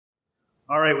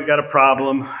All right, we got a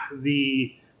problem.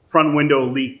 The front window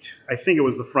leaked. I think it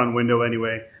was the front window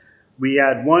anyway. We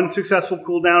had one successful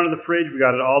cool down in the fridge. We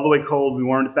got it all the way cold. We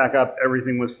warmed it back up.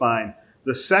 Everything was fine.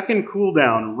 The second cool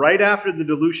down, right after the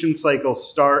dilution cycle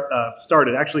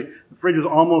started, actually, the fridge was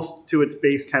almost to its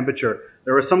base temperature.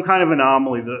 There was some kind of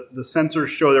anomaly. The sensors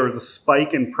show there was a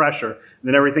spike in pressure, and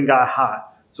then everything got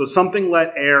hot. So something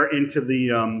let air into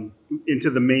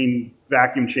the main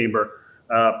vacuum chamber.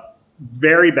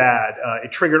 Very bad.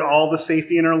 It triggered all the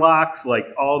safety interlocks, like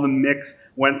all the mix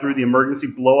went through the emergency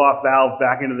blow-off valve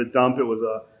back into the dump. It was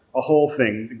a whole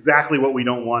thing, exactly what we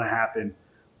don't want to happen.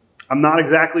 I'm not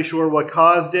exactly sure what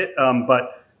caused it,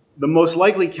 but the most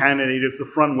likely candidate is the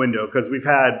front window, because we've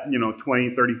had 20,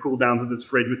 30 cool downs of this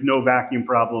fridge with no vacuum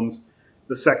problems.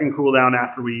 The second cool down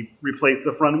after we replace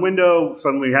the front window,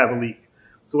 suddenly we have a leak.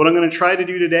 So what I'm going to try to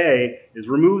do today is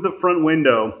remove the front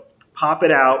window, pop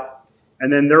it out,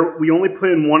 and then we only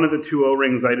put in one of the two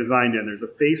O-rings I designed in. There's a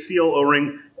face seal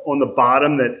O-ring on the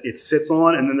bottom that it sits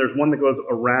on, and then there's one that goes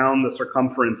around the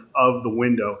circumference of the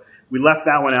window. We left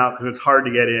that one out because it's hard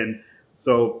to get in.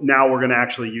 So now we're going to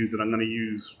actually use it. I'm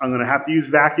going to have to use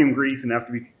vacuum grease and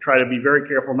try to be very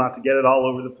careful not to get it all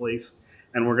over the place.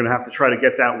 And we're going to have to try to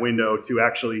get that window to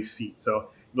actually seat. So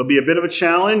it'll be a bit of a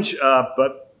challenge,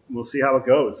 but we'll see how it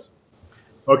goes.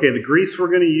 Okay, the grease we're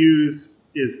going to use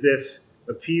is this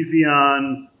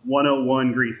Epizion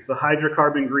 101 grease. It's a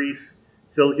hydrocarbon grease,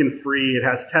 silicon-free. It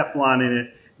has Teflon in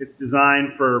it. It's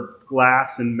designed for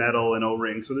glass and metal and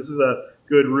O-rings. So this is a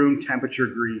good room temperature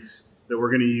grease that we're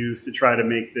going to use to try to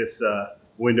make this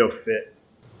window fit.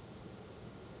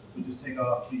 So just take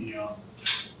off these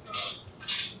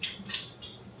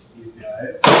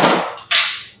guys.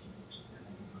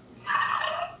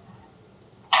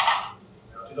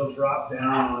 It'll drop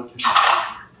down onto these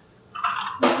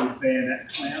bayonet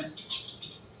clamps.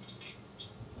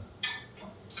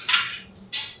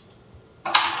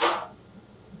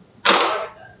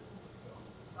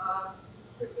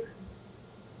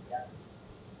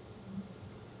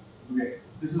 Okay,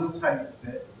 this is a tight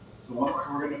fit, so once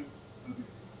we're going to,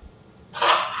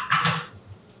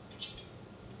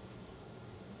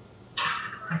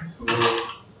 Alright, so we'll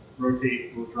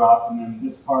rotate, we'll drop, and then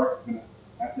this part is going to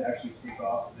have to actually take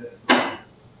off this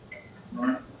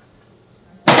front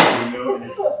window, and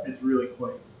it's really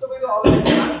quick. So we go all the way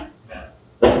down? Yeah.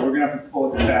 So we're going to have to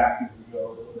pull it back as we go a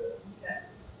little bit.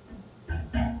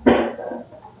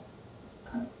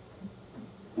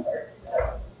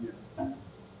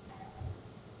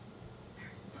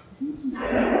 This is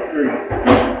very good.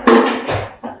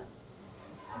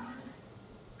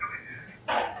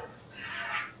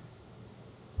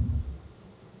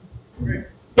 Okay.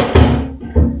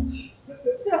 That's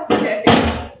it. Okay. It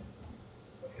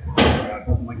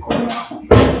doesn't like going out.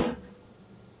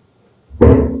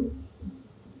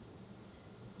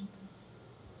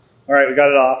 All right, we got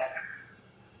it off.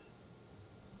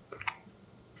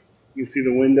 You can see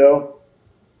the window.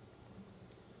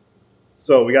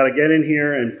 So we got to get in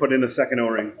here and put in a second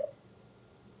O-ring.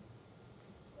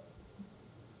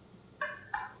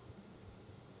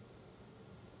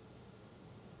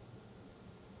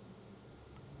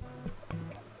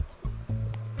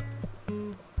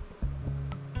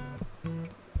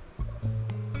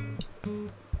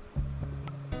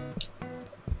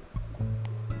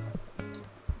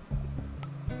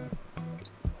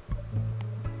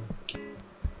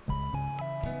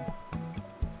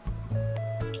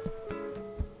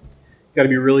 Got to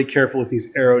be really careful with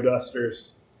these aero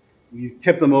dusters. When you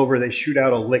tip them over, they shoot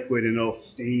out a liquid and it'll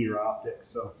stain your optics.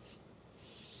 So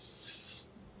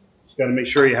just got to make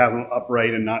sure you have them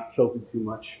upright and not tilted too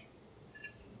much.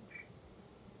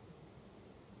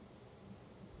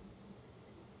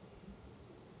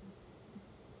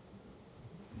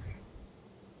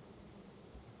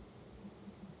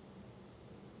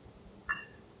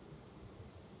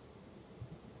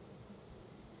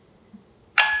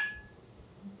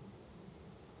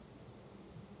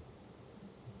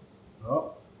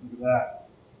 Oh, look at that.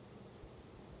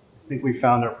 I think we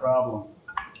found our problem.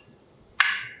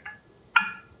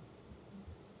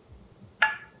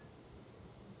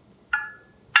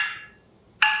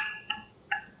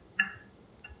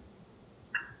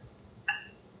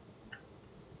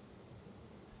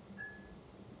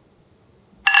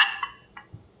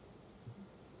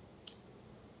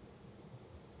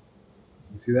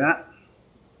 You see that?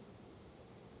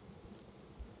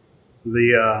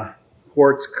 The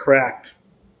quartz cracked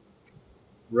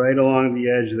right along the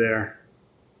edge there.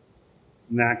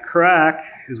 And that crack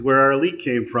is where our leak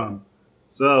came from.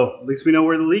 So at least we know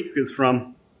where the leak is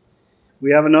from.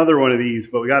 We have another one of these,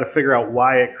 but we got to figure out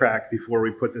why it cracked before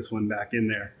we put this one back in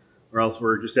there. or else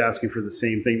we're just asking for the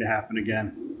same thing to happen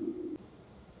again.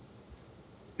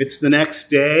 It's the next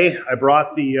day. I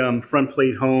brought the front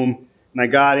plate home, and I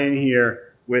got in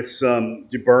here with some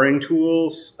deburring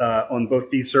tools on both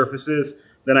these surfaces.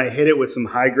 Then I hit it with some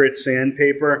high grit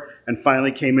sandpaper, and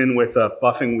finally came in with a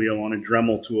buffing wheel on a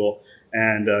Dremel tool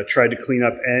and tried to clean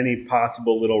up any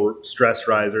possible little stress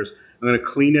risers. I'm going to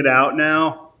clean it out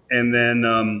now, and then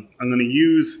I'm going to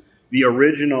use the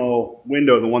original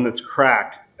window, the one that's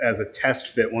cracked, as a test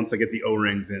fit once I get the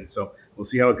O-rings in. So we'll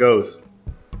see how it goes.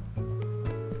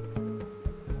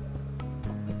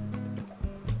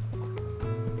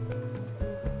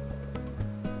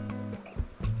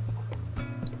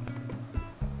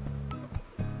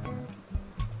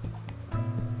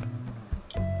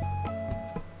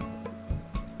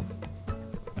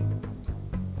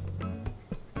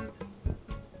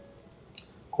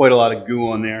 Quite a lot of goo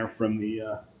on there from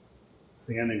the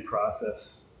sanding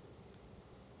process.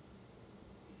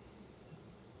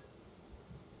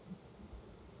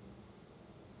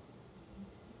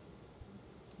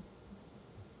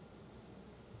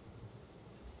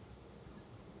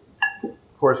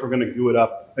 Of course, we're going to goo it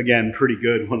up again pretty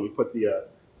good when we put the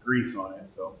grease on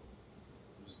it, so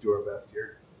we'll just do our best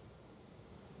here.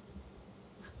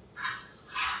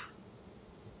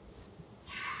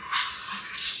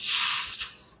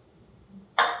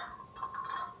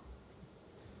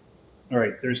 All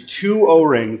right, there's two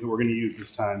O-rings that we're going to use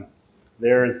this time.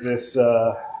 There's this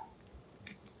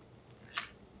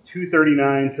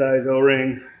 239 size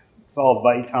O-ring. It's all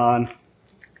Viton.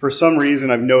 For some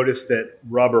reason, I've noticed that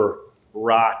rubber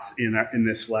rots in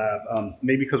this slab.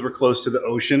 Maybe because we're close to the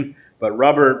ocean, but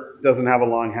rubber doesn't have a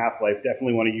long half-life.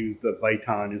 Definitely want to use the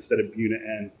Viton instead of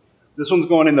Buna-N. This one's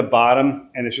going in the bottom,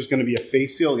 and it's just going to be a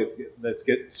face seal that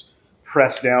gets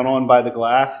pressed down on by the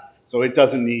glass. So it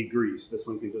doesn't need grease. This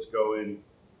one can just go in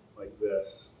like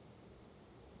this.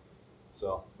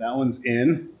 So that one's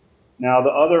in. Now the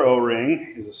other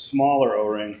O-ring is a smaller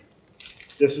O-ring.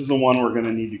 This is the one we're going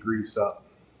to need to grease up.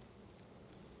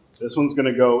 This one's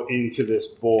going to go into this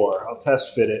bore. I'll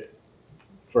test fit it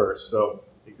first. So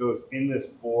it goes in this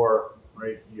bore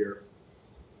right here.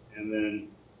 And then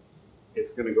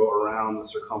it's going to go around the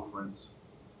circumference,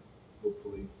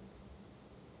 hopefully.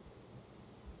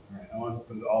 All right, I want to put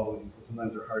them all the way because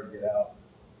sometimes they're hard to get out.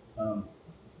 All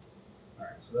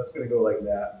right, so that's going to go like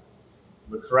that.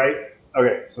 Looks right.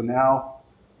 Okay, so now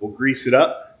we'll grease it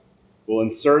up. We'll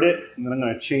insert it, and then I'm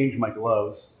going to change my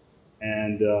gloves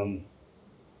and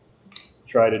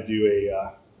try to do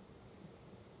a,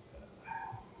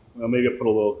 well, maybe I'll put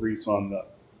a little grease on the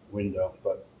window,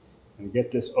 but I'm going to get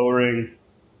this O-ring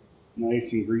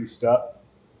nice and greased up.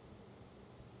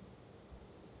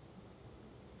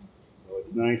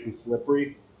 It's nice and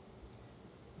slippery.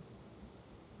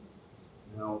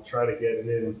 And I'll try to get it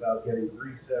in without getting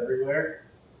grease everywhere.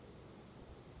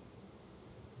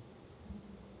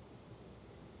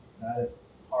 That is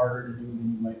harder to do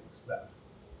than you might expect.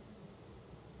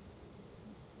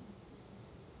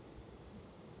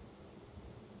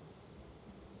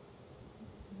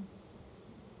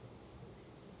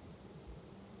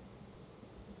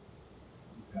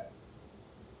 Okay.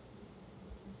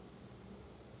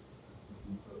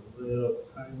 Little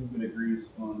tiny bit of grease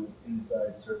on this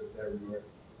inside surface everywhere,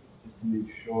 just to make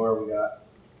sure we got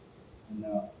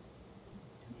enough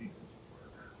to make this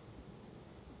work.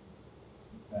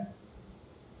 Okay.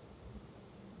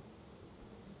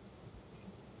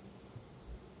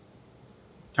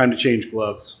 Time to change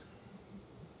gloves.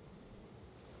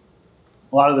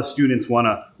 A lot of the students want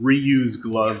to reuse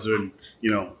gloves and,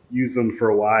 use them for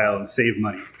a while and save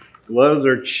money. Gloves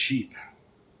are cheap.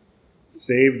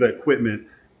 Save the equipment.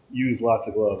 Use lots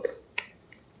of gloves.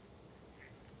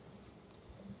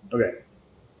 Okay.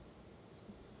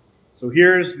 So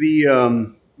here's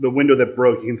the window that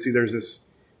broke. You can see there's this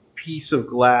piece of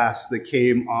glass that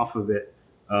came off of it.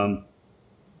 So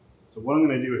what I'm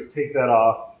going to do is take that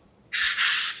off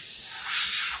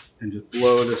and just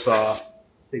blow this off.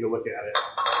 Take a look at it.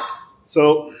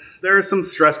 So there are some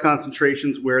stress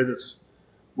concentrations where this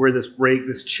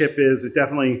chip is. It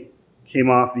definitely came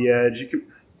off the edge.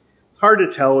 It's hard to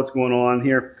tell what's going on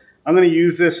here. I'm going to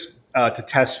use this to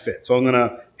test fit. So I'm going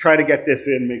to try to get this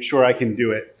in, make sure I can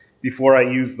do it before I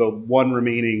use the one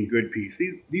remaining good piece.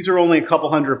 These are only a couple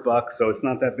 $100, so it's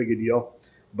not that big a deal.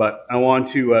 But I want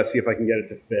to see if I can get it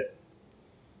to fit.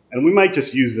 And we might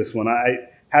just use this one.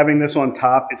 Having this on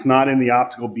top, it's not in the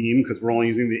optical beam because we're only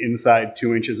using the inside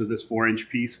 2 inches of this 4-inch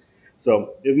piece.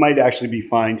 So it might actually be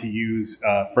fine to use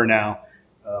for now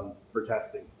for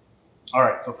testing. All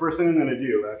right, so first thing I'm going to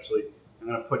do, actually, I'm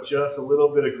going to put just a little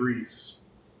bit of grease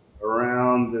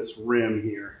around this rim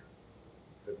here.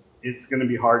 Because it's going to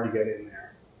be hard to get in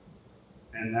there.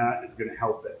 And that is going to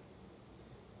help it.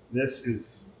 This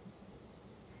is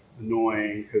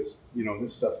annoying because, you know,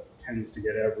 this stuff tends to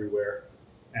get everywhere.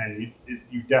 And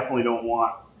you definitely don't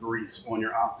want grease on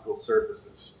your optical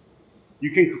surfaces.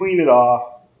 You can clean it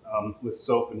off with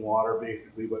soap and water,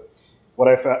 basically, but what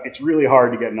I found, it's really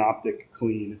hard to get an optic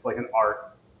clean. It's like an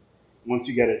art. Once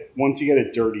you get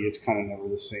it dirty, it's kind of never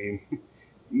the same.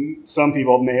 Some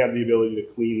people may have the ability to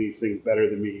clean these things better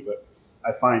than me, but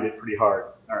I find it pretty hard.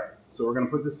 All right, so we're going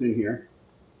to put this in here.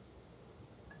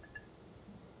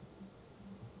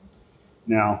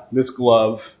 Now, this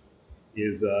glove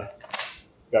is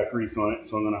got grease on it,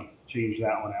 so I'm going to change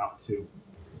that one out too.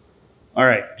 All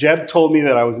right, Jeb told me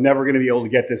that I was never going to be able to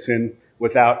get this in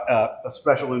without a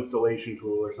special installation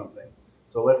tool or something.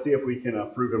 So let's see if we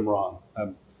can prove him wrong.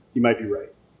 He might be right.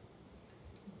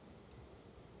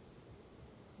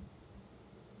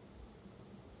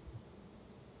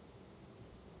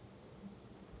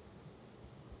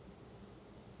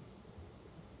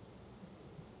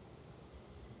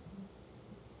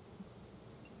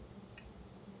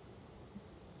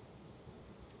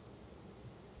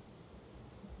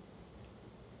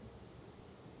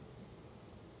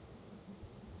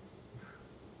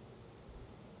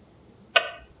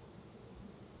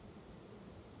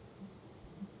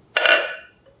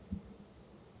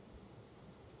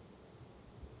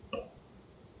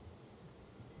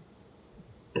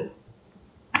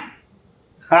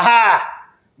 Ha-ha!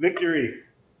 Victory!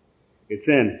 It's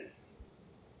in.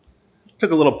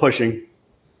 Took a little pushing.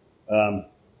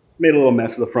 Made a little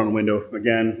mess of the front window.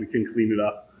 Again, we can clean it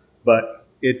up. But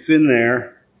it's in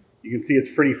there. You can see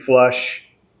it's pretty flush.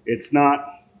 It's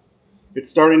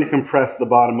starting to compress the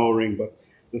bottom O-ring, but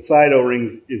the side O-ring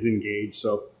is engaged.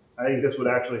 So I think this would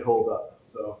actually hold up.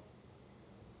 So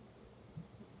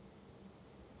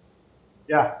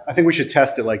yeah, I think we should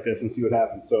test it like this and see what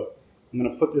happens. So I'm going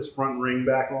to put this front ring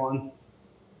back on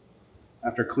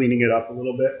after cleaning it up a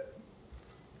little bit.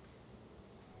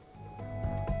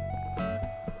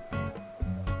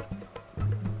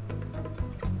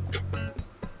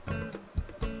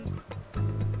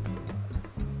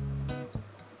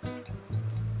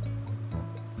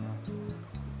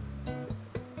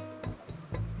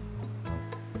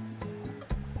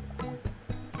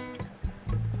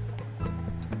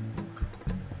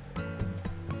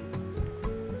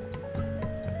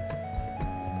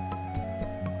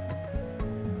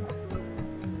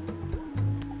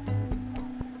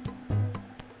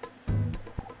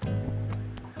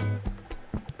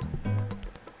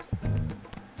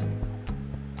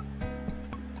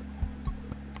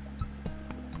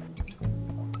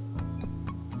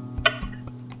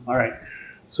 All right,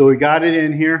 so we got it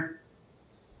in here.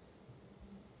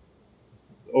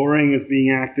 The O-ring is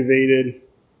being activated.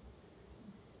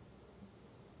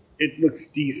 It looks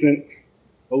decent.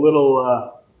 A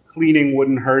little cleaning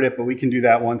wouldn't hurt it, but we can do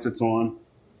that once it's on.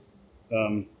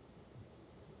 Yeah,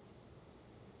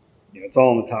 it's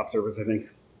all on the top surface, I think.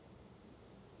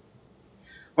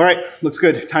 All right, looks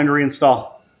good. Time to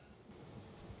reinstall.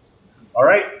 All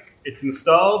right, it's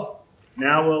installed.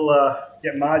 Now we'll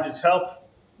get Majid's help.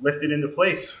 Lift it into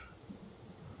place.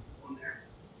 On there.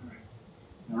 All right.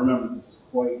 Now remember, this is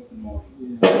quite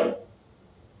annoying. Yeah.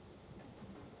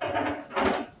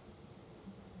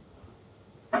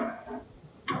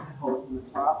 Hold it from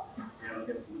the top. Yeah, I'll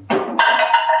get it from the top.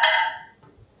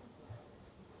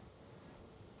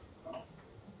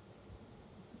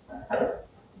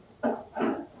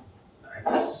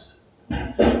 Nice.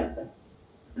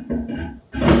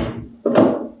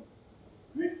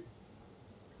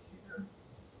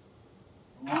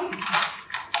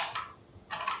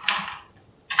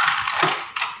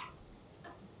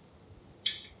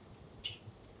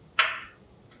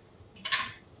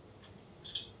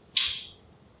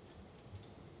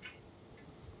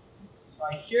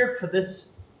 Here for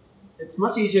this, it's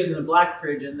much easier than the black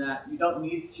fridge in that you don't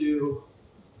need to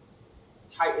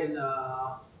tighten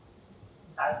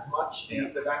as much. Yeah.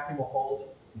 The vacuum will hold.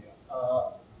 Yeah.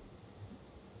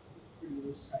 Pretty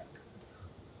loose.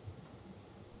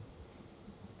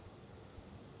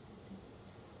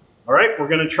 All right, we're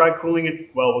going to try cooling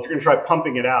it. Well, we're going to try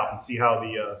pumping it out and see how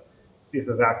see if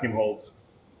the vacuum holds.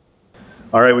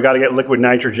 All right, we got to get liquid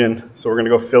nitrogen, so we're going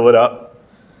to go fill it up.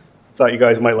 Thought you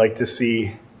guys might like to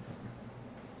see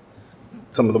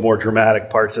some of the more dramatic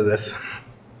parts of this.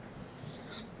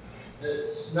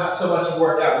 It's not so much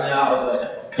workout now,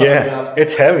 but yeah,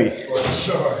 it's heavy. For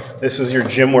sure. This is your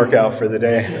gym workout for the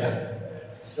day.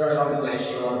 Yeah. Start off the day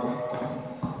strong.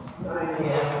 9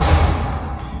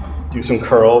 a.m. Do some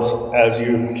curls as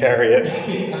you carry it.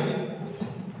 Yeah.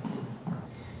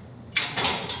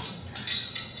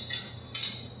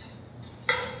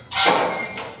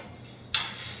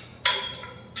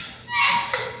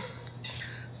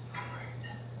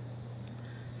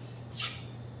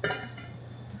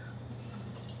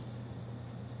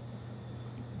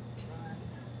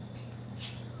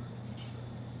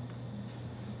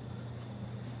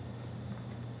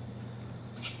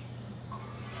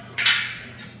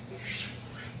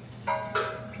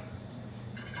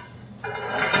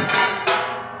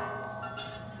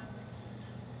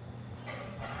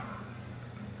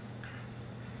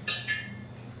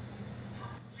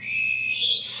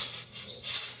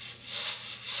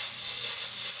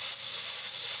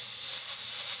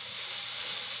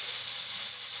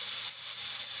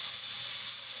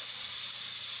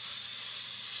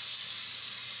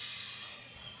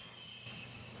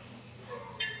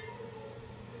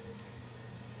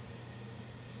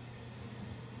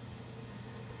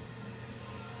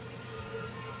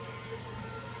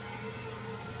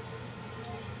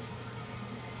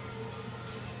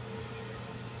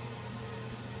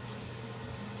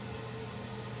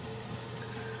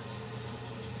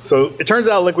 So it turns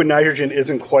out liquid nitrogen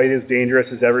isn't quite as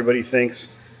dangerous as everybody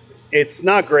thinks. It's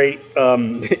not great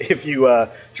if you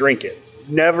drink it.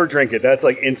 Never drink it. That's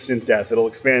like instant death. It'll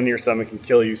expand your stomach and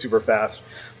kill you super fast.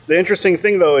 The interesting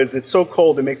thing, though, is it's so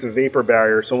cold it makes a vapor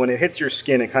barrier. So when it hits your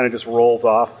skin, it kind of just rolls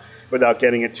off without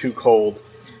getting it too cold.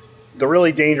 The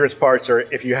really dangerous parts are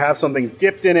if you have something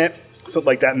dipped in it, so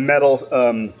like that metal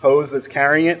hose that's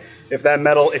carrying it.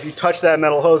 If you touch that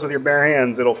metal hose with your bare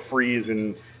hands, it'll freeze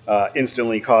and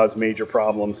instantly cause major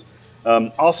problems.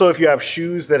 Also, if you have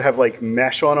shoes that have like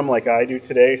mesh on them, like I do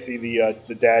today, see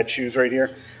the dad shoes right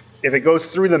here. If it goes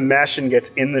through the mesh and gets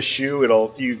in the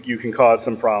shoe, you can cause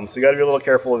some problems. So you got to be a little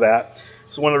careful of that.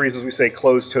 So one of the reasons we say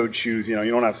closed-toed shoes. You know,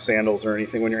 you don't have sandals or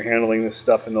anything when you're handling this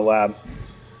stuff in the lab.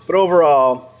 But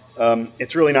overall,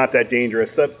 it's really not that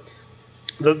dangerous.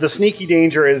 The sneaky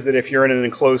danger is that if you're in an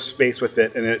enclosed space with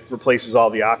it and it replaces all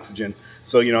the oxygen.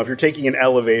 So you know, if you're taking an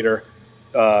elevator,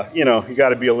 you know, you got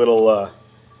to be a little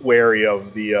wary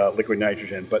of the liquid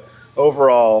nitrogen. But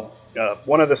overall,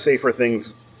 one of the safer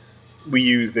things we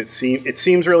use that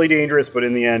seems really dangerous, but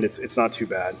in the end, it's not too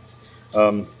bad.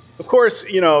 Of course,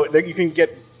 you know, you can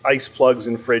get ice plugs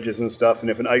in fridges and stuff,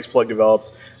 and if an ice plug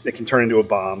develops, it can turn into a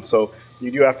bomb. So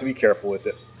you do have to be careful with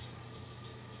it.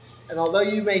 And although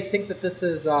you may think that this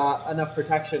is enough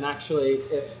protection, actually,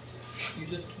 if you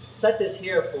just set this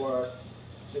here for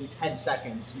maybe 10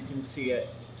 seconds, you can see it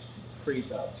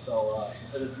freeze up. So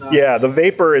it's not. Yeah, the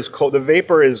vapor is cold. The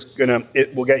vapor is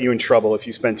it will get you in trouble if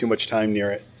you spend too much time near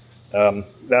it.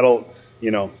 It'll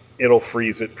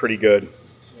freeze it pretty good.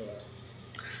 Yeah.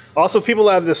 Also, people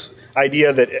have this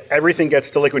idea that everything gets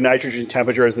to liquid nitrogen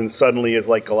temperatures and suddenly is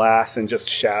like glass and just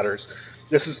shatters.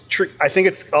 This is I think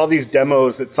it's all these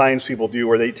demos that science people do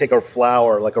where they take a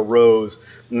flower, like a rose,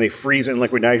 and they freeze it in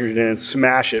liquid nitrogen and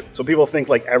smash it. So people think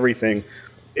like everything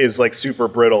is like super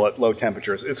brittle at low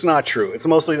temperatures. It's not true. It's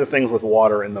mostly the things with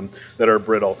water in them that are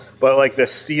brittle. But like the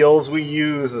steels we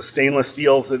use, the stainless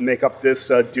steels that make up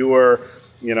this Dewar,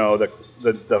 you know, the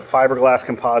fiberglass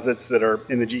composites that are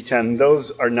in the G10,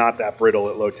 those are not that brittle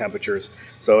at low temperatures.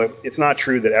 So it's not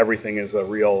true that everything is a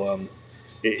real,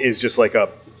 is just like a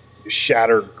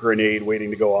shatter grenade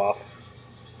waiting to go off.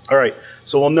 All right,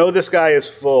 so we'll know this guy is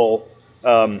full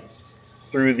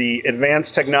through the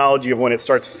advanced technology of when it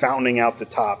starts fountaining out the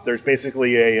top. There's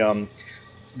basically a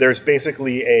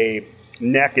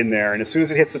neck in there, and as soon as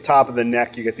it hits the top of the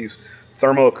neck, you get these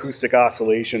thermoacoustic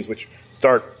oscillations which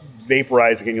start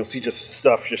vaporizing, and you'll see just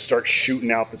stuff just start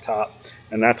shooting out the top,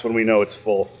 and that's when we know it's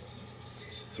full.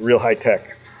 It's real high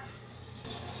tech.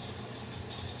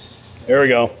 There we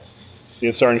go. See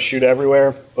it starting to shoot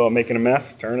everywhere? Oh, making a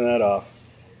mess? Turning that off.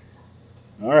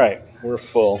 All right, we're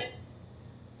full.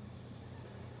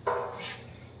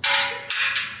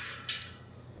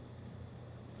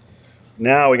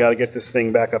 Now we got to get this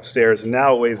thing back upstairs, and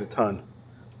now it weighs a ton.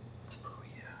 Oh,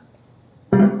 yeah.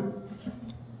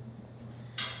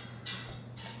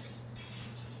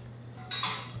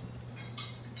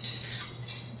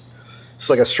 It's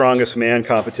like a strongest man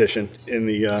competition in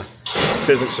the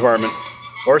physics department.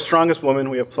 Or strongest woman.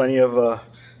 We have plenty of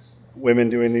women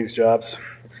doing these jobs.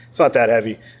 It's not that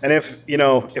heavy. And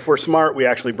if we're smart, we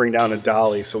actually bring down a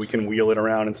dolly so we can wheel it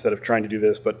around instead of trying to do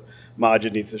this. But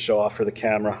Majid needs to show off for the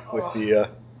camera with the.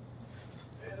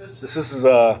 This is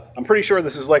I'm pretty sure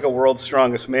this is like a world's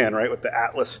strongest man, right? With the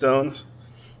Atlas stones.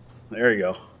 There you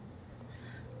go.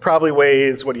 Probably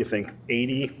weighs, what do you think,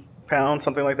 80 pounds,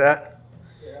 something like that?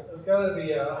 Yeah, there's got to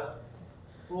be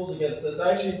rules against this.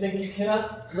 I actually think you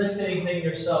cannot lift anything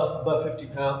yourself above 50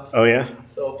 pounds. Oh, yeah?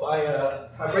 So if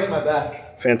I break my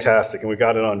back. Fantastic, and we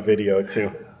got it on video,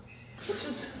 too.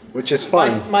 Which is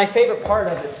fun. My favorite part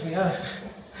of it, to be honest.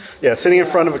 Yeah, sitting in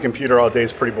front of a computer all day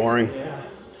is pretty boring. Yeah.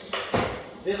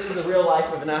 This is the real life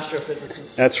of an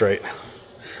astrophysicist. That's right.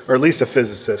 Or at least a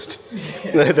physicist.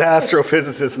 The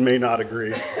astrophysicist may not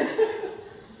agree.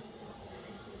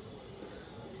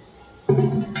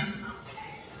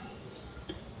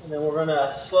 And then we're going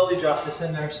to slowly drop this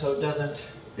in there so it doesn't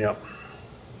heat.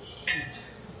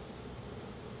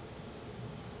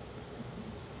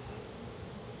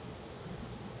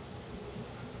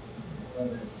 Let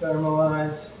it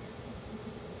thermalize.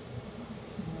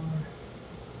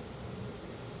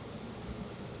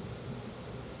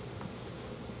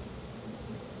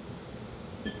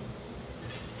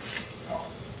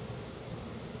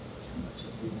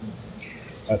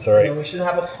 That's all right. And we should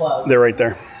have a plug. They're right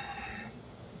there.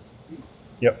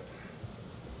 Yep.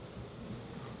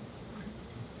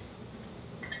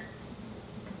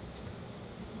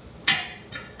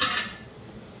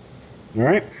 All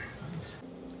right.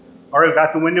 All right, we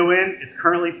got the window in. It's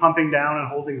currently pumping down and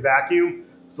holding vacuum.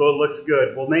 So it looks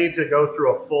good. We'll need to go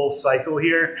through a full cycle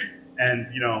here and,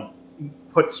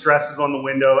 put stresses on the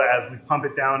window as we pump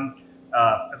it down.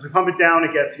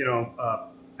 It gets,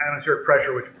 atmospheric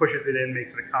pressure, which pushes it in,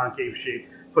 makes it a concave shape,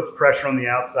 puts pressure on the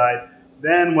outside.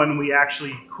 Then when we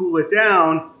actually cool it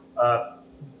down,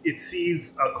 it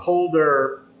sees a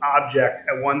colder object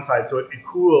at one side. So it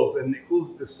cools, and it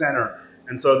cools at the center.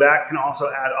 And so that can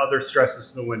also add other stresses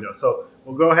to the window. So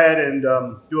we'll go ahead and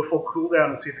do a full cool down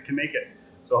and see if it can make it.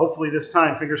 So hopefully this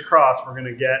time, fingers crossed, we're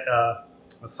gonna get a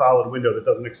solid window that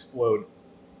doesn't explode.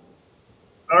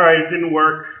 All right, it didn't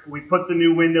work. We put the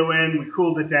new window in, we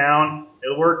cooled it down.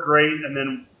 It worked great, and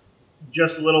then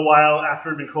just a little while after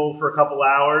it had been cold for a couple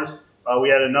hours, we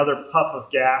had another puff of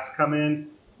gas come in,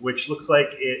 which looks like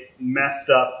it messed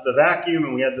up the vacuum,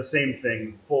 and we had the same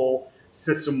thing, full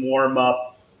system warm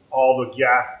up, all the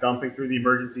gas dumping through the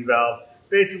emergency valve.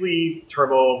 Basically,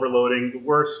 turbo overloading, the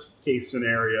worst case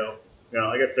scenario.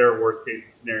 I guess there are worst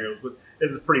case scenarios, but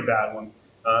this is a pretty bad one.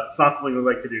 It's not something we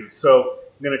like to do. So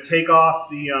I'm going to take off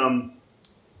the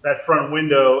that front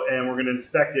window, and we're going to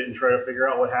inspect it and try to figure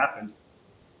out what happened.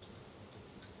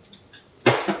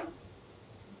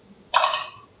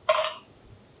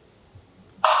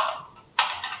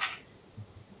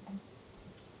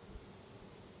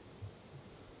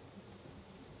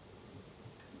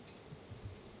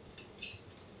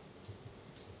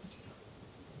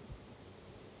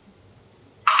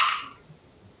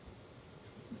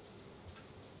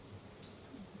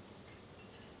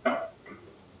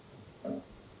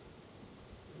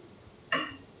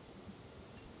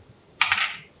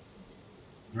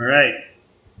 All right,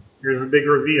 here's a big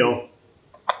reveal.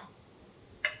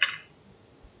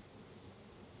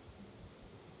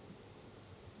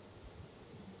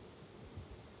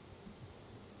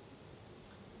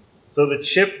 So the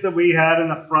chip that we had in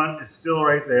the front is still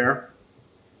right there.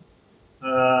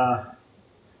 Well,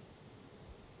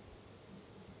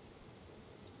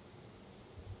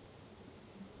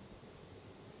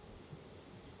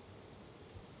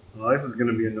 this is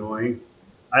going to be annoying.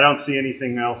 I don't see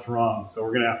anything else wrong, so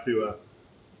we're going to have to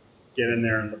get in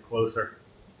there and look closer.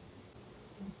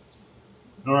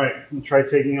 All right, I'm going to try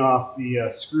taking off the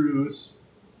screws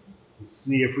and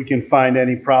see if we can find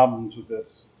any problems with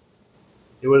this.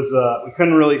 It was, we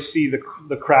couldn't really see the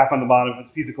crack on the bottom.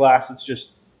 It's a piece of glass that's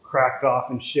just cracked off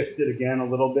and shifted again a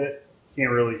little bit.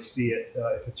 Can't really see it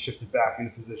if it's shifted back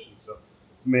into position, so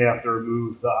we may have to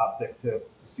remove the optic to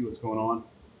see what's going on.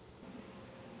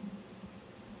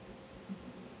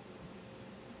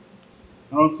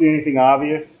 I don't see anything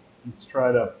obvious. Let's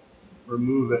try to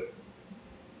remove it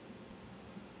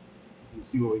and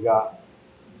see what we got.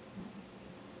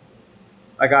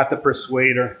 I got the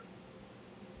persuader.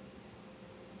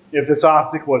 If this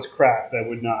optic was cracked, I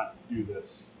would not do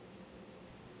this.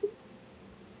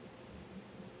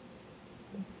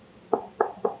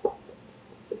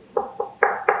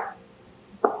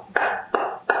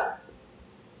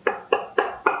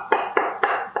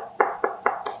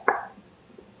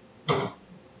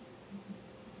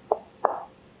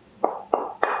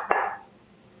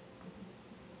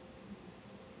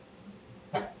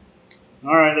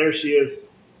 All right, there she is.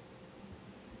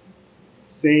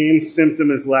 Same symptom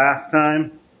as last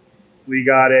time. We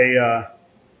got a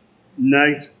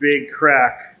nice big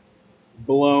crack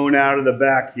blown out of the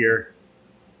back here.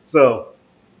 So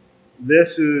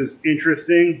this is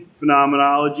interesting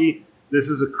phenomenology. This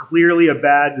is clearly a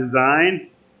bad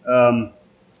design.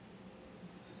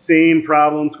 Same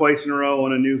problem twice in a row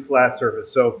on a new flat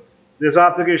surface. So this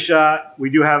optic is shot. We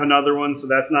do have another one, so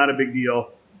that's not a big deal.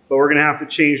 But we're going to have to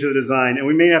change the design, and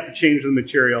we may have to change the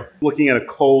material. Looking at a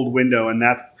cold window, and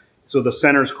so the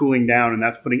center's cooling down, and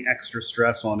that's putting extra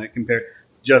stress on it, compared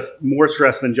just more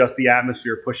stress than just the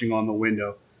atmosphere pushing on the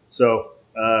window. So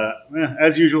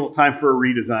as usual, time for a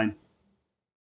redesign.